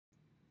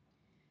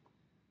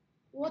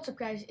What's up,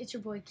 guys? It's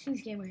your boy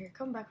Kings Gamer here,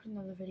 coming back with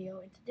another video.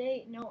 And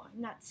today, no, I'm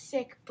not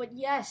sick, but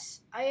yes,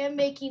 I am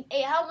making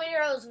a Helmet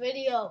Heroes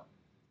video.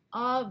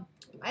 I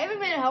haven't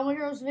made a Helmet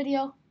Heroes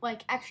video,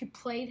 like actually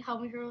played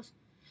Helmet Heroes.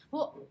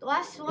 Well, the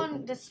last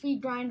one, the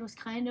speed grind, was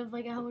kind of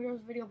like a Helmet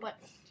Heroes video, but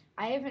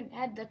I haven't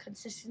had the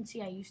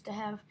consistency I used to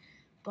have.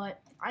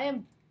 But I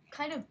am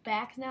kind of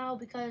back now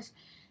because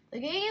the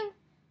game,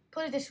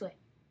 put it this way,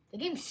 the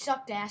game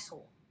sucked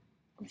asshole.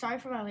 I'm sorry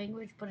for my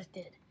language, but it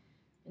did.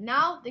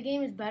 Now the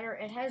game is better.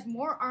 It has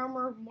more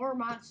armor, more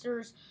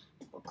monsters,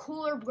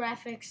 cooler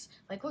graphics.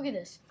 Like, look at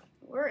this.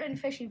 We're in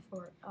fishing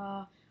fort.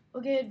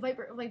 Look at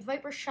Viper. Like,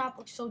 Viper shop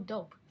looks so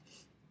dope.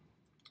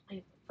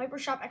 Like, Viper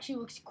shop actually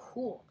looks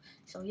cool.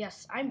 So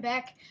yes, I'm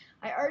back.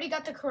 I already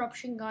got the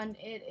corruption gun.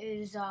 It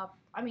is the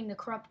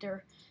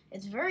corruptor.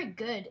 It's very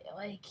good.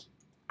 Like,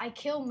 I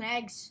kill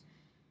mags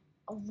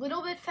a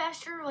little bit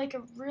faster, like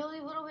a really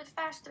little bit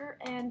faster,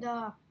 and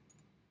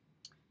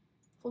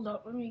hold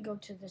up, let me go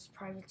to this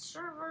private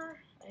server.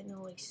 I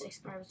know like 6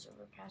 private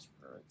server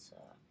passwords.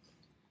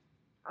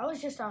 I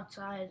was just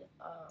outside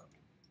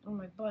on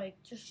my bike,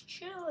 just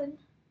chilling,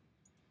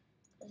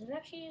 because it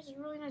actually is a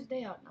really nice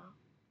day out now.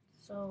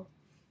 So,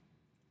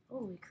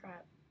 holy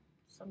crap.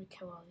 So let me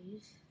kill all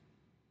these.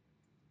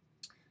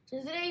 So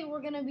today we're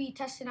going to be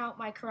testing out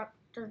my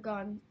corruptor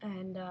gun,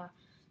 and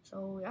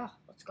so yeah,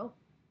 let's go.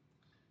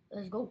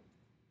 Let's go.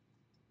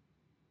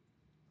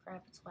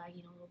 Crap, it's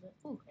lagging a little bit.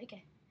 Ooh,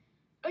 okay.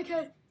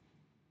 Okay.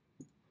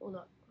 Hold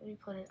up. Let me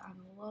put it on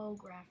low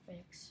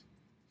graphics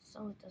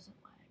so it doesn't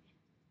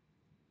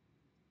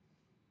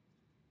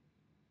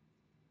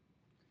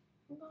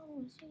lag.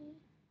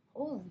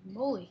 Holy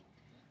moly.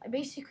 I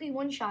basically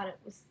one-shot it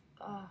with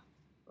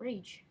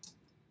rage.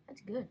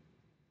 That's good.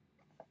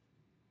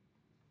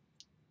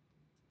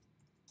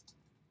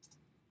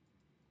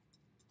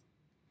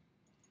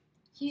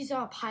 He's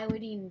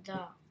piloting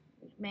the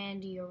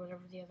Mandy or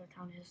whatever the other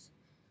town is.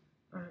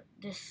 Or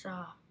this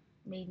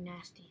made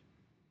nasty.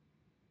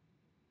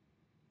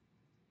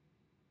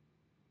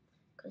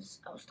 Because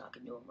I was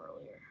talking to him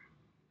earlier.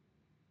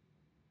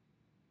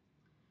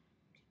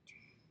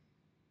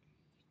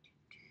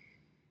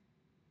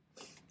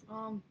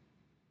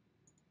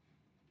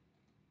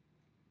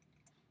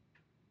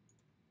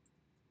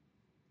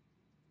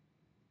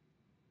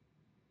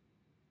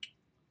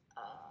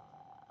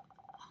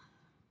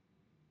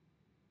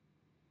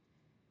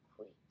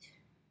 Wait.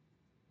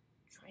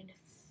 Trying to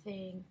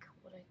think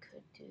what I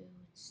could do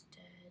instead.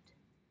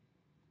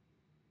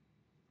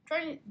 I'm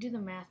trying to do the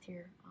math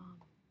here.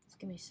 Just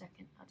give me a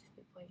second. I'll just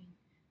be playing.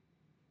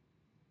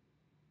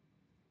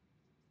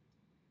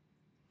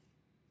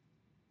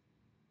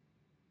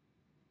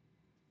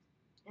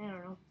 I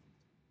don't know.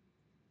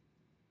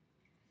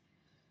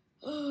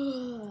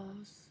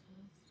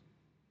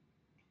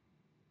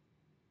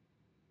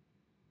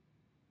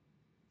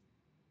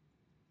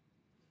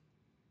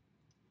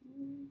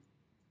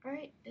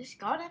 Alright, this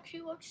gun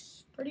actually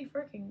looks pretty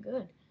freaking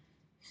good.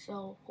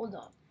 So, hold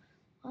up.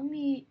 Let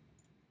me...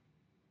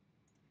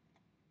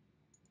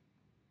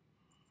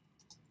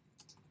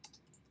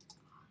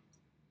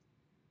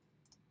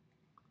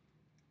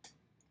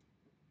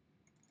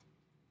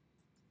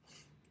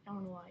 I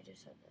don't know why I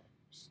just had to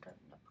start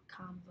up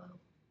a convo.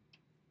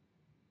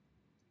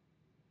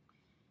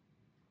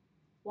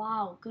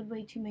 Wow, good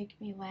way to make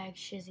me lag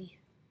shizzy.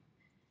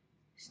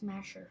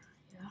 Smasher,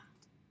 yeah.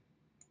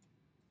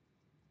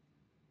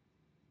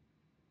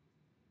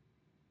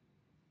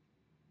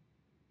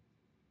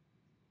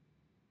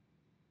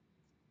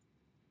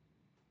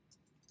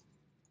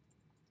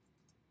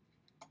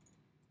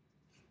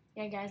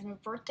 Yeah, guys, my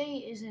birthday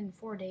is in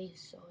 4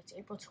 days, so it's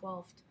April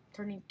 12th,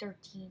 turning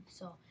 13,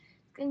 so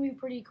it's gonna be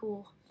pretty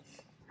cool.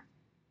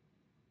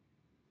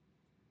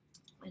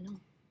 I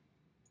know.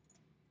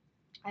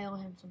 I owe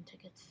him some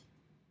tickets.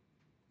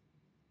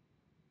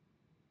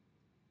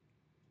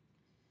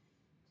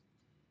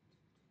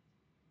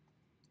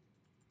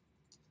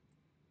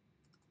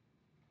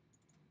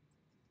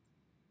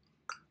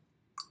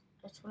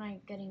 That's when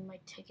I'm getting my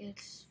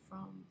tickets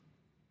from,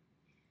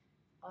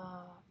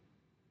 I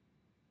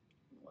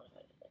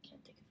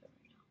can't think of it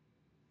right now.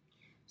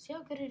 See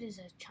how good it is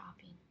at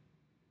chopping.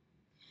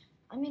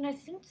 I mean, I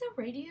think the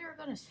radiator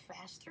gun is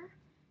faster,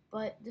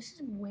 but this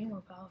is way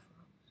more powerful.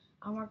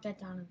 I'll mark that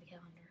down in the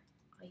calendar.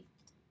 Wait.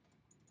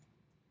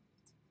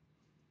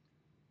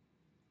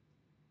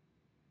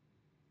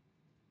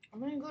 I'm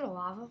gonna go to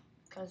lava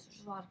because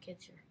there's a lot of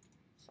kids here.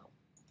 So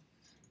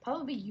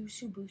probably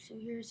Yusu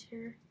Busu is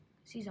here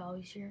because he's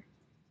always here.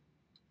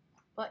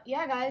 But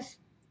yeah, guys,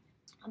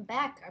 I'm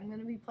back. I'm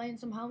gonna be playing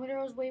some Helmet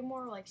Heroes way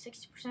more, like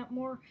 60%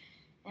 more,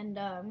 and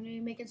I'm gonna be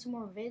making some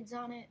more vids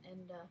on it.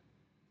 And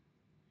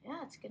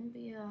yeah, it's gonna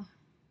be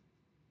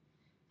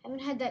I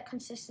haven't had that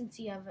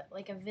consistency of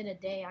like a vid a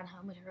day on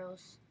Helmet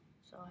Heroes,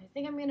 so I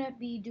think I'm gonna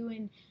be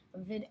doing a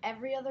vid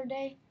every other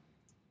day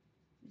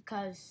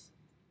because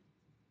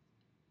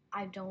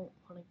I don't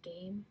want to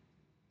game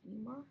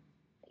anymore,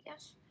 I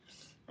guess.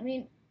 I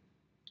mean,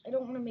 I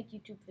don't want to make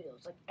YouTube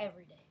videos like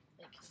every day,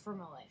 like for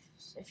my life,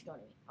 if you know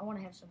what I mean. I want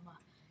to have some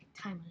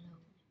time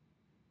alone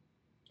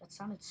That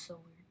sounded so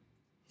weird.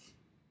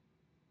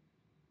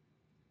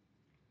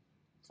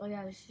 So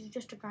yeah, this is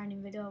just a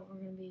grinding video. We're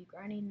gonna be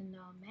grinding in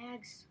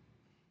mags.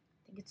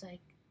 I think it's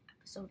like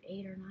episode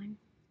 8 or 9.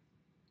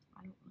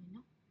 I don't really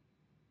know.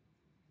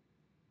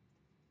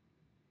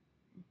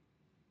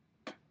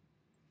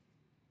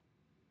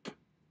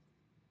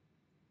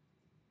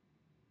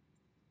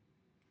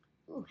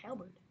 Ooh,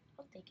 halberd.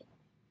 I'll take it.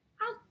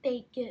 I'll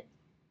take it.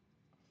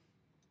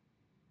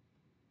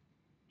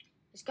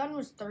 This gun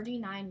was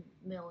 39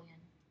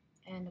 million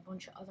and a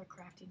bunch of other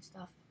crafting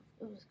stuff.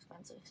 It was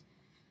expensive.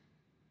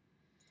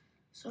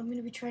 So I'm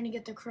gonna be trying to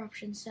get the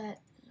corruption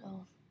set.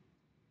 So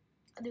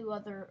I'll do a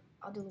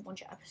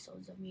bunch of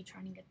episodes of me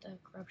trying to get the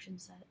corruption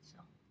set. So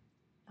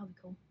that'll be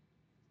cool.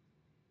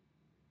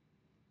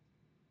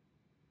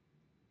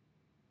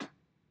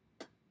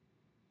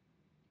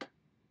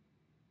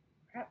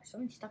 Crap,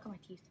 something stuck on my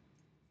teeth.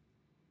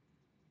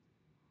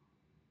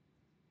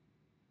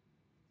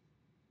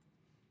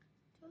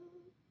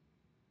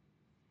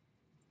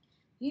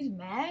 These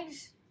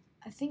mags,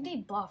 I think they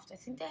buffed. I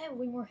think they have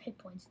way more hit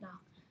points now.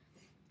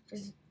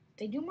 Because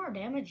they do more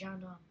damage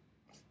on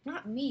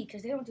not me,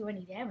 because they don't do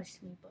any damage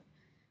to me, but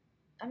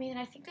I mean,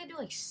 I think they do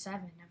like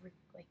 7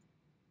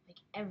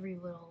 every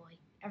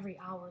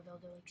hour they'll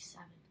do like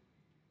 7.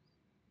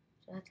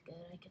 So that's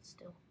good. I could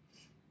still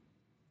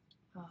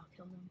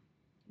kill them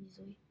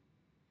easily.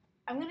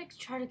 I'm gonna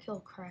try to kill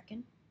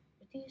Kraken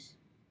with these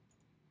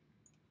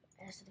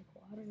acidic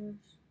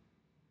waters.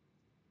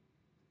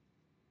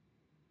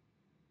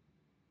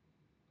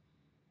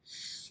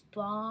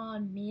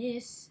 Spawn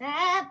Miss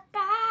Bye.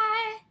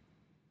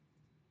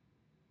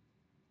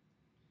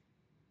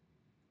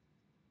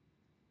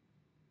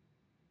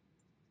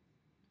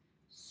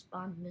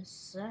 Spawn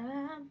Miss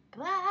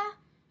Bye.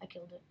 I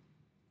killed it.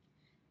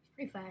 It's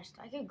pretty fast.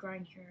 I could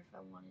grind here if I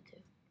wanted to.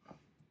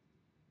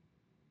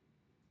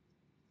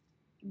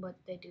 But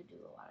they do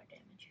a lot of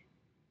damage.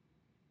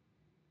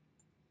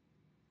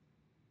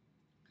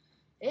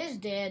 It is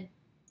dead.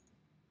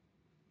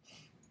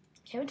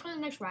 Can't wait till the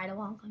next ride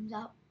along comes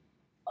out.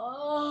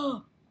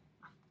 Oh,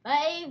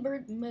 my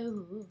favorite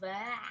move. Well,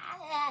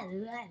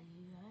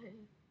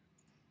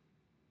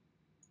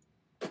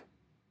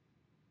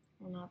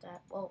 not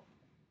that. Well,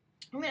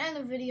 I'm gonna end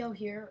the video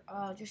here.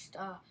 Just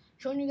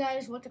showing you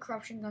guys what the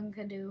corruption gun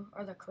can do,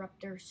 or the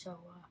corruptor. So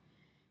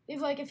leave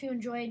a like if you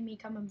enjoyed me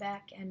coming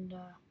back, and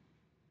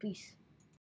peace.